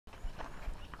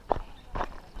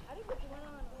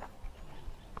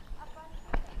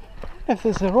if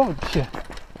there's a road here.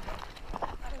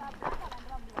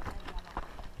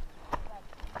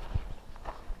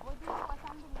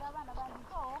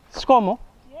 Sikomo?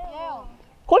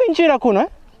 Kuli njira kuno, eh?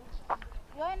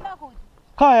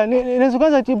 Kaya,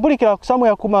 nezukwanza tibulikira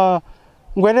somewhere kuma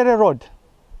Ngwerere Road.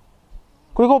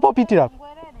 Kuliko popitira.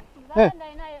 Eh.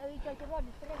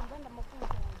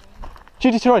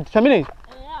 Chiti road, chamine?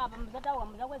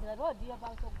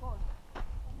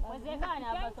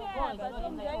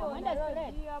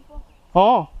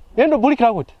 Oh, yendo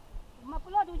bulikira kuti?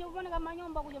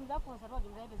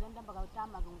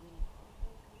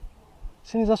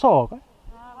 Siniza soka?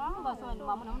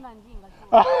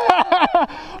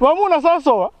 Wamuna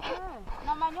sasowa?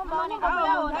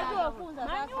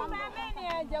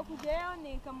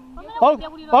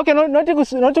 Okay,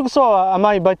 not to saw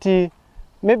amai, but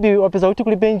maybe wapeza kuti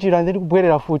kuli benjira and then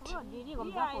kubwerera futi.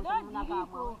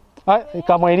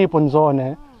 Kama ilipo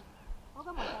nzone.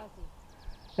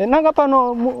 Nanga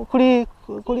pano kuli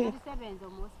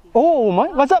oh, my.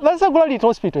 What's a Gulalit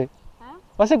hospital?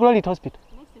 What's a Gulalit hospital?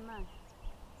 Next month.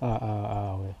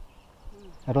 Wait.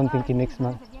 I don't think in next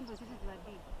month.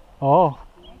 Oh.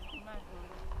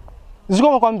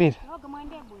 Ziko kwambiri.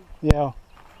 Yeah.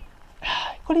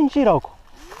 Kuli njira huko.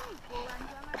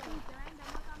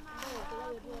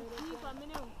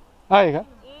 Aiga.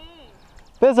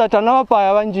 Pesa tanawa pa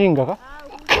ya wanjinga ka.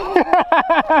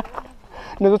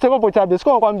 Nezoteka pochabe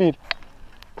ziko kwambiri.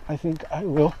 I think I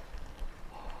will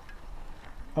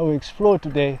explore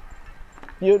today.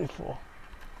 Beautiful.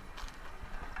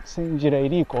 Sinjira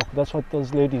iriko. That's what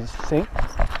those ladies say.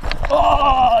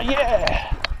 Oh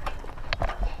yeah.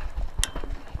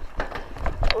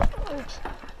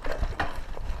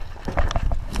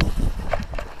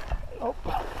 Oh,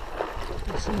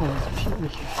 someone's peeing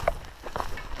here.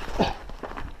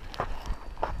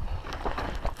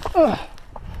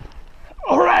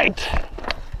 All right.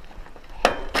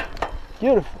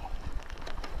 Beautiful.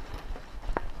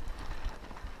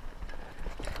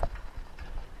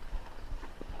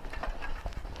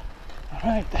 All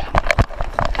right.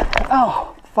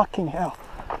 Oh, fucking hell.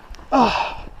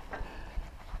 Oh.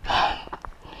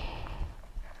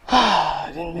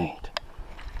 I didn't mean to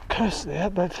curse there,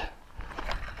 but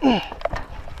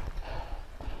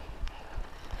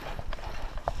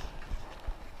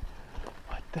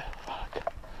what the fuck?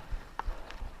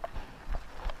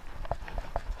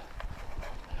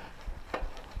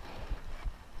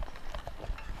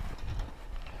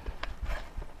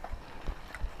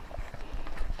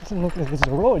 Doesn't look like there's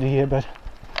a road here, but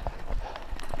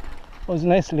those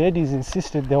nice ladies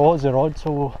insisted there was a road,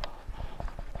 so we'll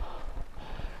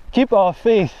keep our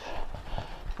faith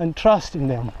and trust in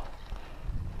them.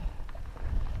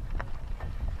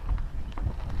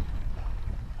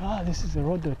 This is the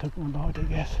road they're talking about, I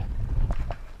guess.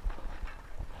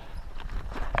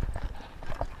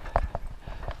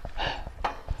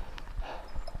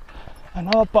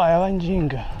 Anapa ya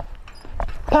wanjinga.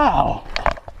 Pow!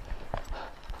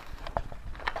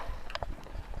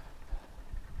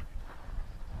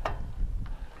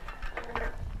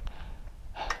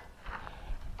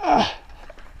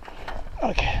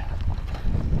 Okay.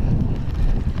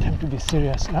 Time to be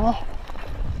serious now.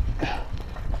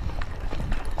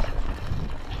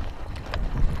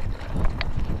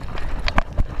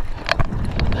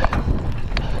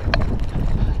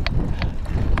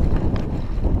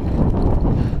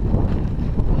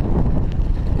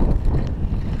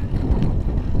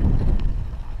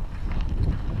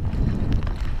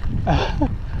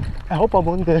 I hope I'm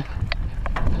on the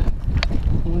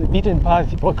beaten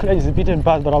path. Well, clearly it's a beaten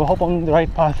path, but I hope I'm on the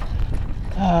right path.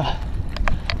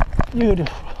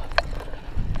 Beautiful.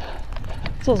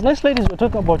 So those nice ladies were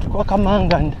talking about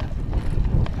Kwakamanga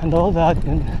and all that,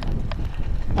 and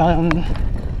I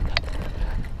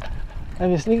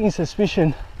was thinking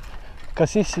suspicion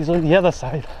Kasisi is on the other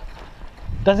side.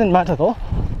 Doesn't matter though.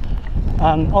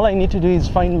 All I need to do is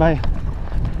find my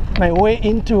way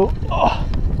into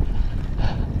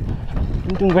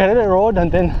Ngwerere Road,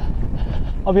 and then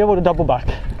I'll be able to double back.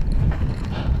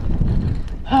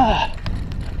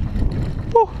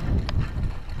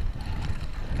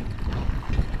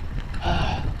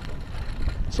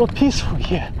 So peaceful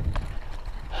here.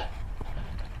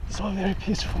 So very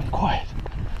peaceful and quiet.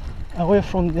 Away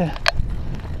from the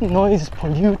noise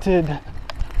polluted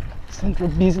central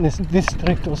business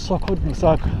district of so-called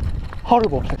Lusaka.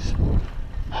 Horrible place.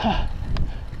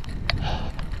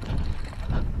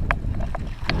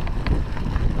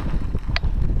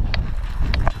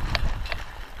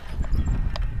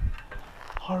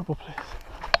 Horrible place.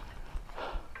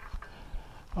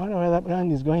 I wonder where that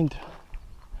man is going to.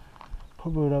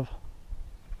 Probably would have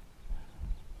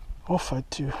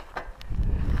offered to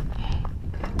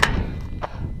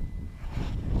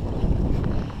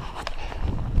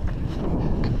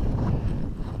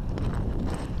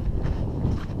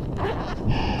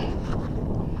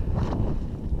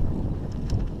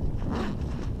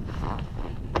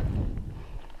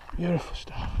Beautiful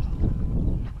stuff.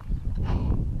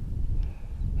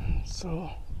 So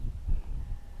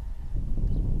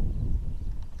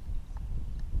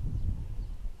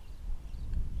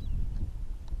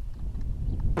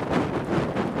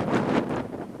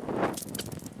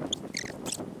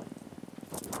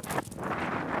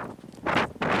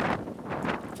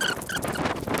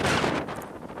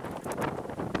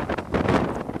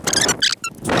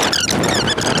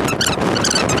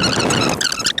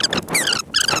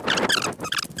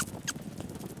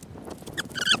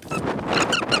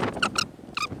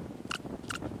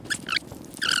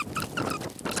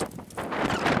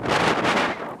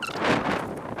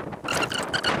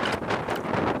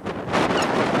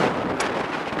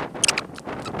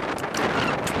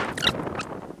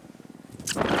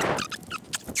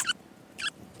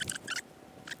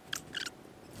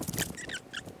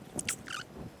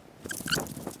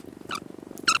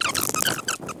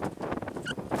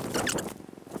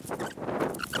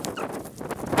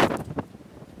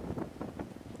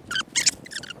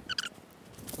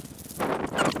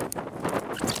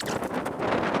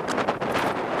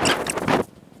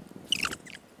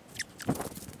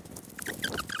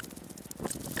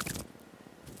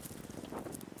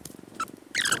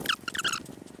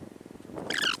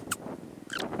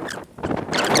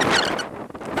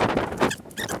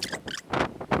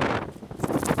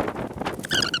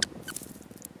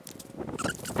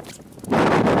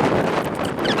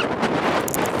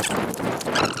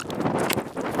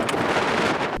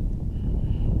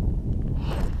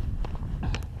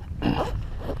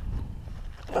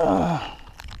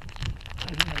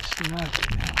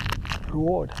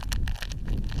reward.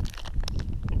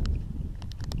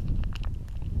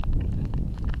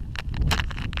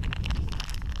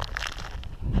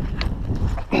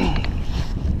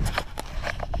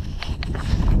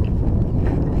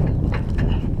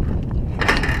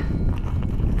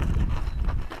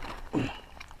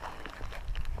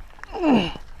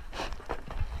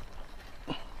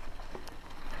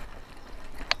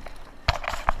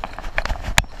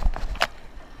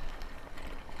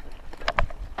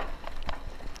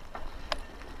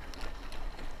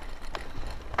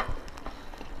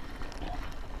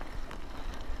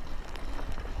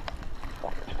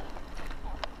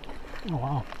 Oh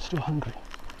wow, still hungry.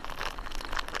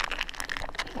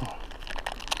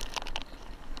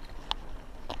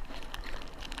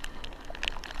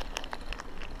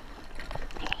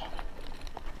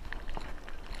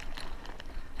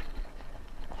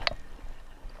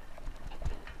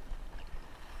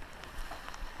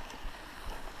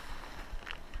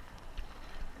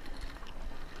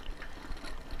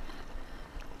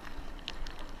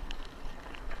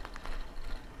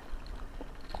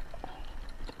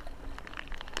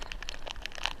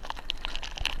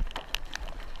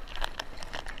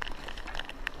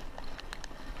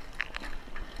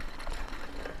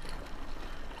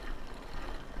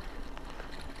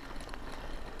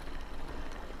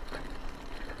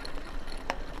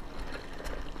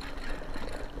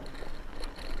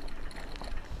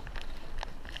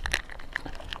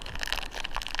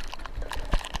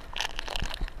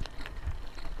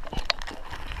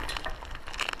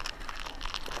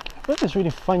 What is really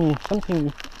funny,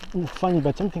 something funny,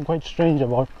 but something quite strange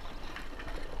about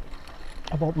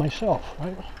myself,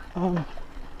 right? When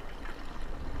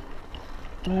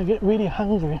I get really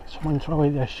hungry, someone throw away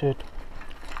their shit.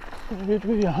 When I get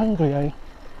really hungry,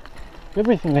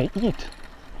 everything I eat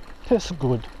tastes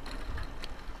good.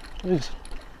 This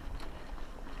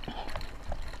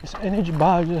energy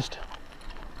bar just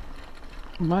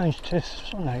managed tastes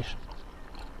so nice.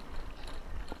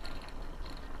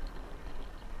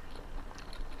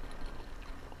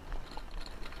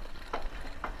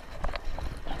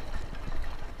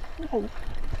 Oh.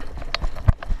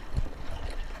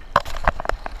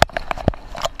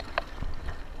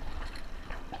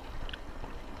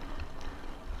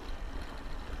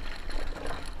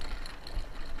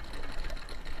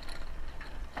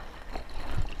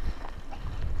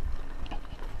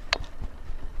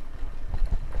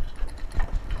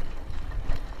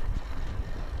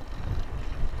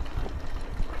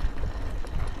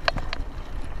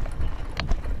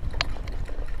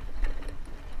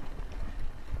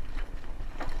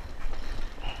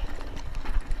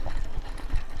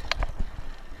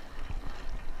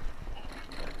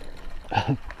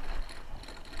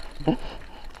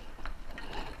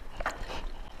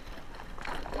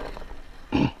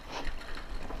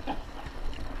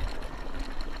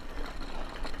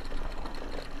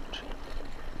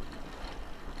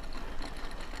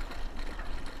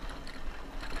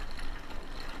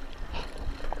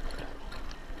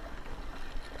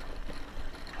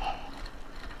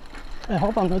 I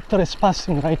hope I'm not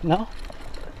trespassing right now.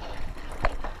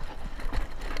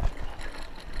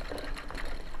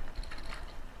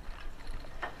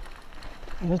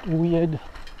 That weird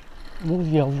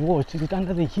movie I've watched, is it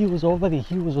Under the Hills, Over the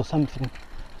Hills or something?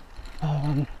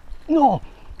 No,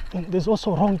 there's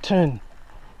also Wrong Turn,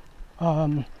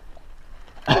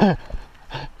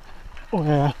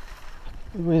 where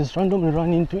we just randomly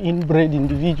run into inbred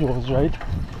individuals, right?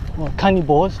 Or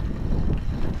cannibals.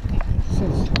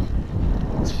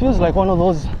 It feels like one of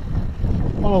those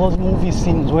movie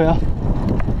scenes where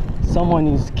someone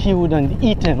is killed and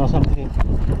eaten or something.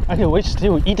 Okay, we're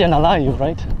still eaten alive,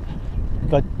 right?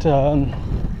 But I'm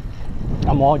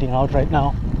holding out right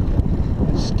now.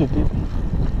 Stupid.